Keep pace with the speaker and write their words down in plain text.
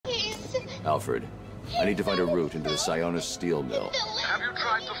Alfred, I need to find a route into the Sionis steel mill. Have you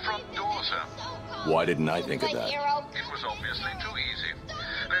tried the front door, sir? Why didn't I think of that? It was obviously too easy.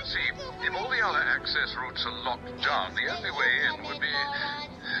 Let's see. If all the other access routes are locked down, the only way in would be...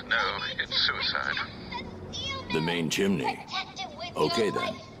 No, it's suicide. The main chimney. Okay,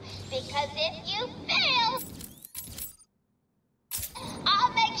 then. Because if you fail,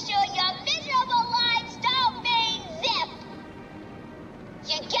 I'll make sure your miserable lives don't mean zip.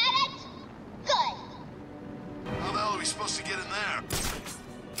 You get it? Good. How the hell are we supposed to get in there?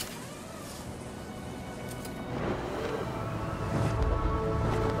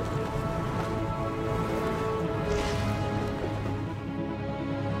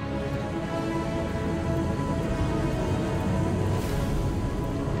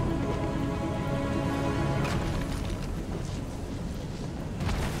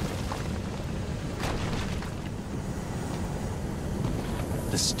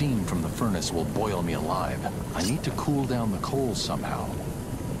 The steam from the furnace will boil me alive. I need to cool down the coals somehow.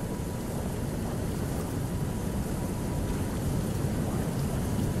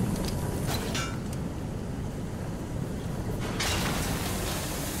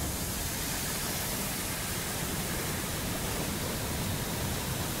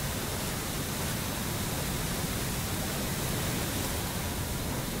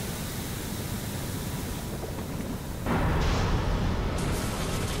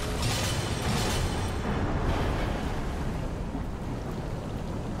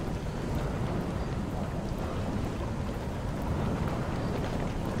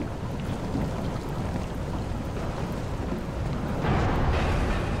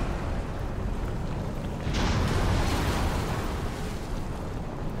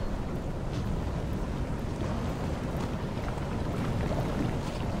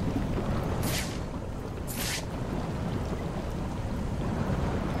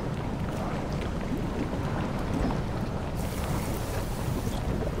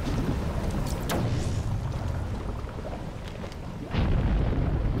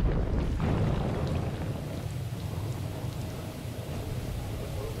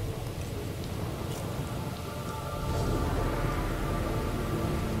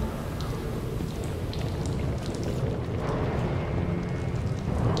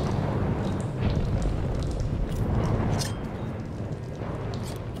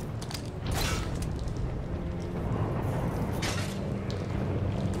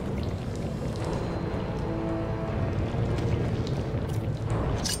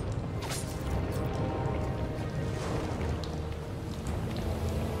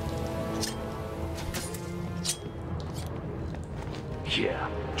 Yeah,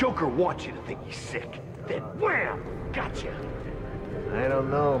 Joker wants you to think he's sick. Then wham! Gotcha! I don't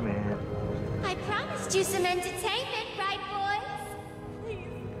know, man. I promised you some entertainment, right, boys? Please,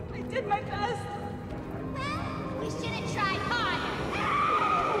 I did my best. Well, we should have tried harder.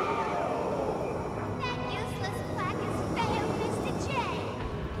 That useless plaque has failed, Mr. J.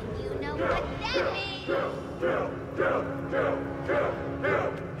 And you know what that means.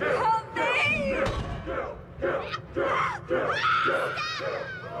 Help me!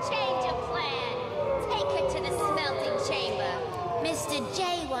 Change of plan. Take her to the smelting chamber. Mr. J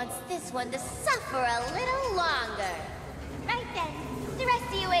wants this one to suffer a little longer. Right then. The rest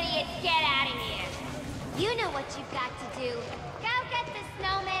of you idiots, get out of here. You know what you've got to do. Go get the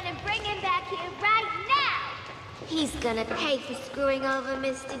snowman and bring him back here right now. He's gonna pay for screwing over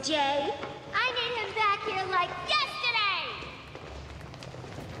Mr. J. I need him back here like yesterday.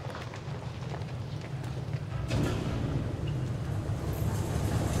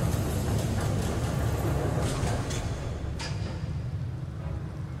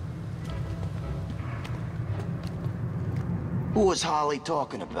 Who was Holly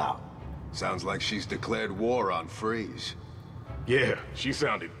talking about? Sounds like she's declared war on Freeze. Yeah, she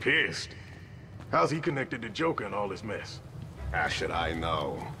sounded pissed. How's he connected to Joker in all this mess? How should I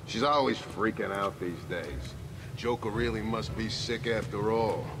know? She's always freaking out these days. Joker really must be sick after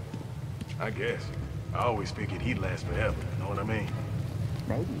all. I guess. I always figured he'd last forever, know what I mean?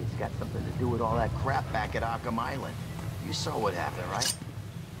 Maybe it's got something to do with all that crap back at Arkham Island. You saw what happened, right?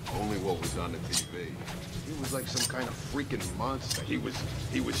 Only what was on the TV. He was like some kind of freaking monster. He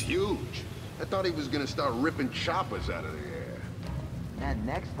was huge. I thought he was gonna start ripping choppers out of the air. And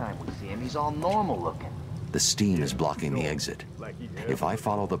next time we see him, he's all normal looking. The steam is blocking the exit. If I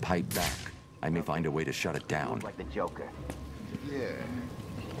follow the pipe back, I may find a way to shut it down. Like the Joker. Yeah,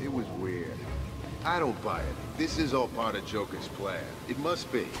 it was weird. I don't buy it. This is all part of Joker's plan. It must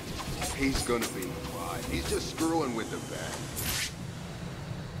be. He's gonna be fine. He's just screwing with the bag.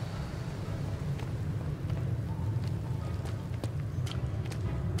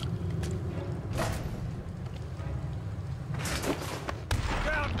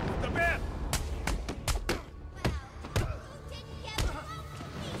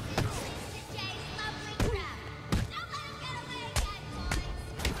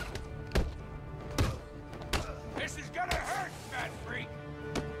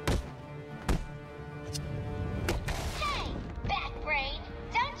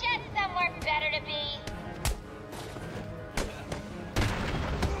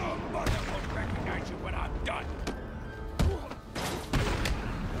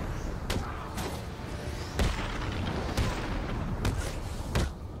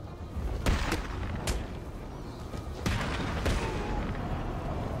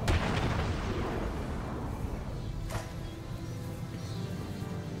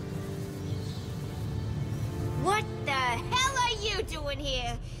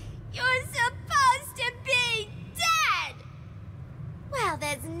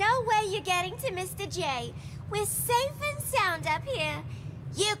 no way you're getting to Mr. J. We're safe and sound up here.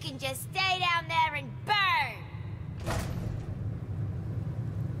 You can just stay down there and burn!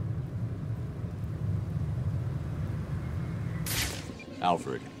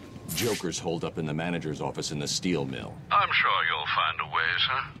 Alfred, Joker's holed up in the manager's office in the steel mill. I'm sure you'll find a way,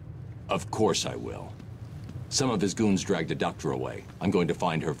 sir. Of course I will. Some of his goons dragged a doctor away. I'm going to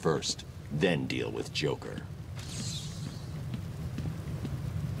find her first, then deal with Joker.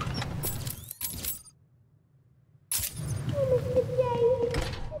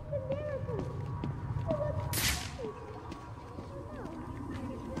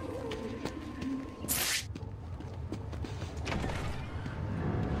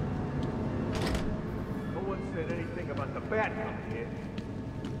 No one said anything about the bat coming here.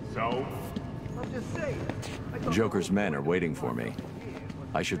 So? I'm just saying. Joker's men are waiting for me.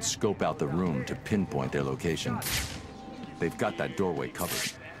 I should scope out the room to pinpoint their location. They've got that doorway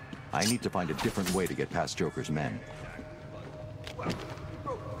covered. I need to find a different way to get past Joker's men.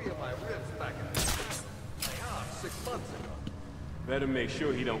 Better make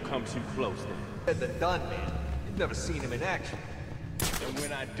sure he don't come too close then. The done man. You've never seen him in action. And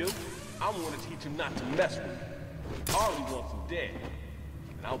when I do, I'm gonna teach him not to mess with me. Harley wants him dead,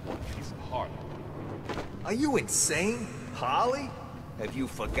 and I want a piece of Harley. Are you insane? Holly? Have you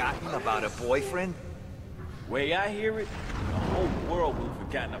forgotten about her boyfriend? Way I hear it, the whole world will have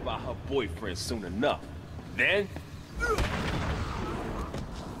forgotten about her boyfriend soon enough. Then...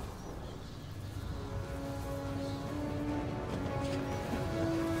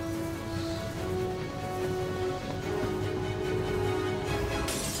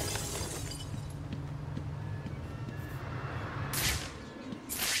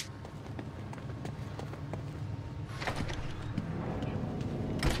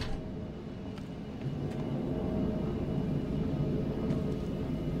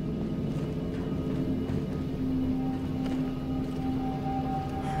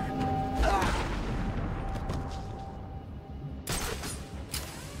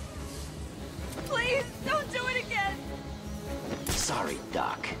 Please, don't do it again! Sorry,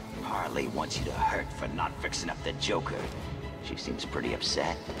 Doc. Harley wants you to hurt for not fixing up the Joker. She seems pretty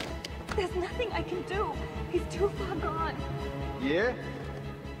upset. There's nothing I can do. He's too far gone. Yeah?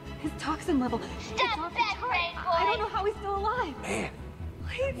 His toxin level. Stop that, brain boy! I don't know how he's still alive. Man.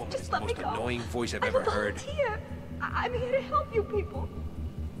 Please, just let me go. Annoying voice I've I'm ever a heard. volunteer. I'm here to help you people.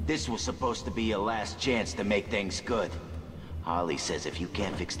 This was supposed to be your last chance to make things good. Harley says if you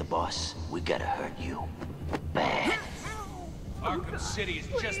can't fix the boss, we gotta hurt you. Bad. Arkham City is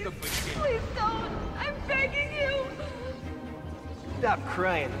just the beginning. Please don't. I'm begging you. Stop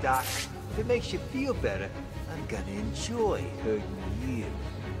crying, Doc. If it makes you feel better, I'm gonna enjoy hurting you.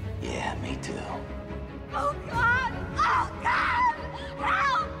 Yeah, me too. Oh, God! Oh, God!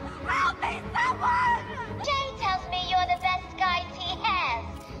 Help! Help me, someone! Jay tells me you're the best guide he has.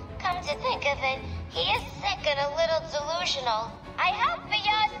 Come to think of it, he is sick and a little delusional. I hope for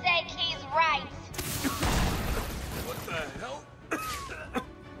your sake he's right. What the hell?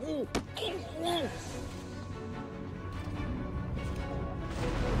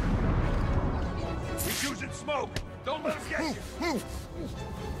 He's using smoke! Don't let him get you!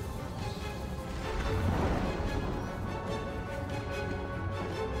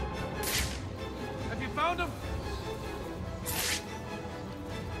 Have you found him?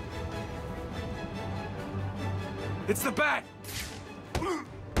 It's the bat!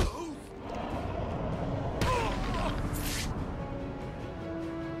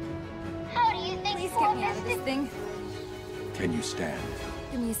 How do you think Please poor get me out of this Mr. thing. Can you stand?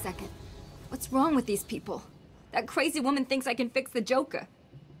 Give me a second. What's wrong with these people? That crazy woman thinks I can fix the Joker.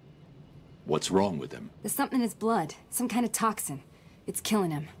 What's wrong with him? There's something in his blood. Some kind of toxin. It's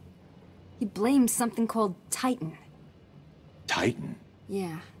killing him. He blames something called Titan. Titan?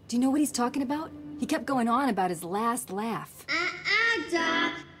 Yeah. Do you know what he's talking about? He kept going on about his last laugh.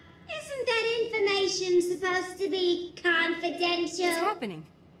 Doc. Isn't that information supposed to be confidential? What's happening?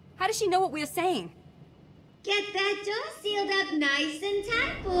 How does she know what we're saying? Get that door sealed up nice and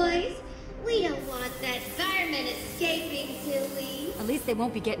tight, boys. We don't want that vermin escaping till we... At least they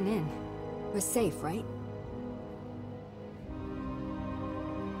won't be getting in. We're safe, right?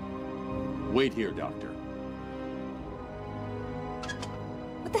 Wait here, Doctor.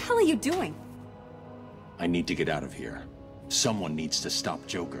 What the hell are you doing? I need to get out of here. Someone needs to stop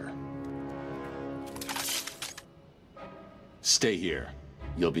Joker. Stay here.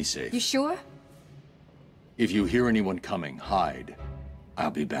 You'll be safe. You sure? If you hear anyone coming, hide. I'll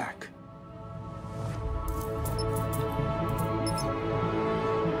be back.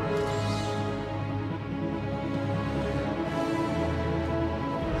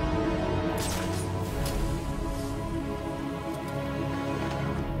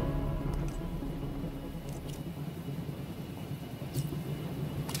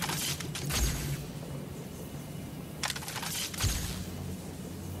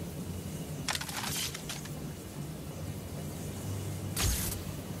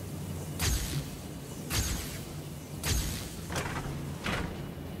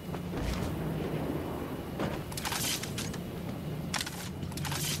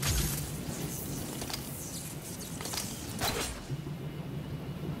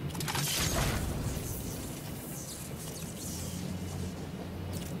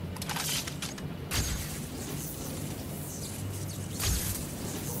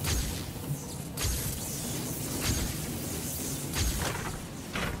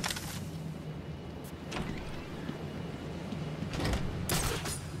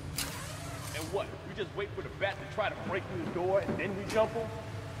 try to break through the door and then we jump him?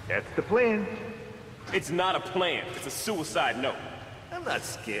 That's the plan. It's not a plan. It's a suicide note. I'm not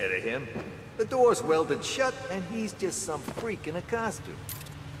scared of him. The door's welded shut, and he's just some freak in a costume.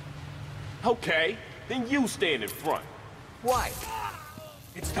 Okay, then you stand in front. Why?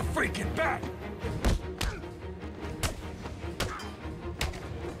 It's the freaking bat!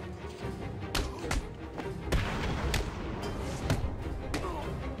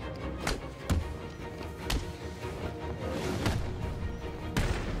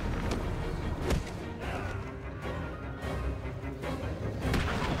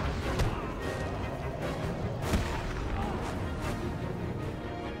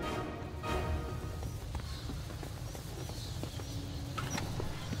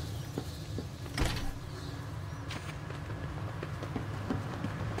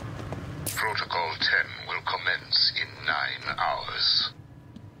 Protocol 10 will commence in 9 hours.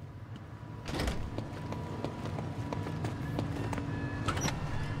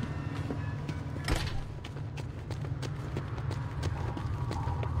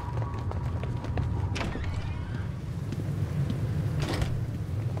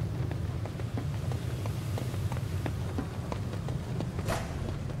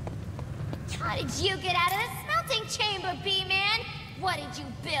 How did you get out of the smelting chamber, B-Man? What did you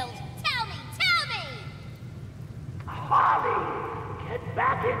build? Tell me, tell me! Harley, get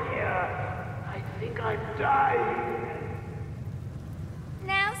back in here. I think I'm dying.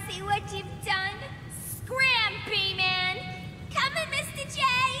 Now see what you've done? Scram, B-Man! Coming, Mr. J!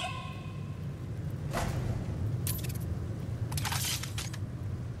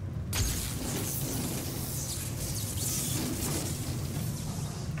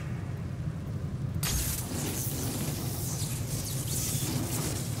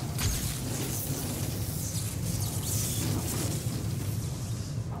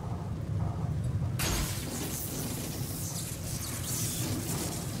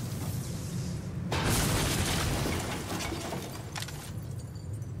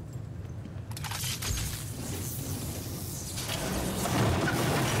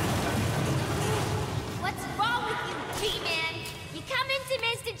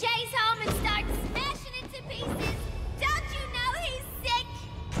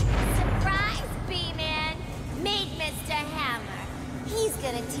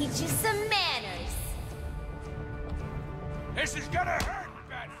 Gonna teach you some manners. This is gonna hurt,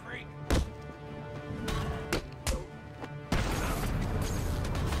 bad freak!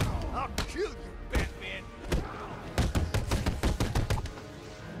 I'll kill you, Batman.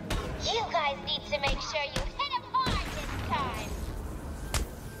 You guys need to make sure you hit him hard this time.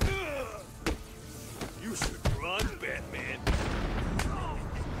 You should run, Batman.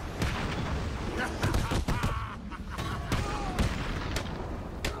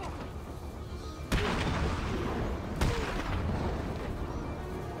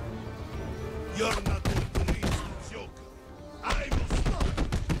 You're not going to reach the Joker. I will stop.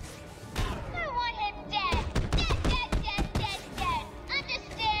 I want him dead. Dead.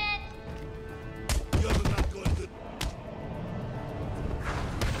 Understand? You're not going to...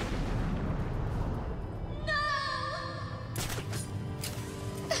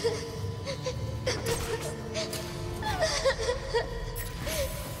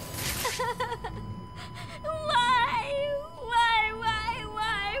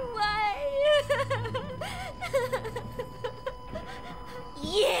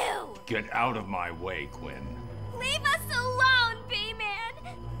 You! Get out of my way, Quinn. Leave us alone, B-Man!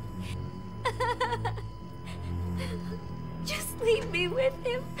 Just leave me with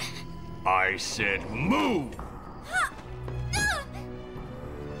him. I said move!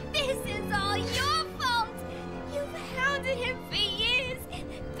 This is all your fault! You've hounded him for years,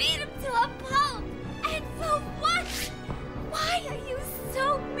 beat him to a pulp, and for what? Why are you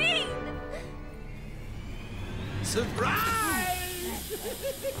so mean? Surprise!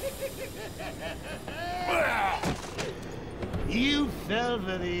 You fell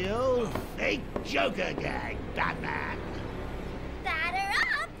for the old fake Joker gag, Batman.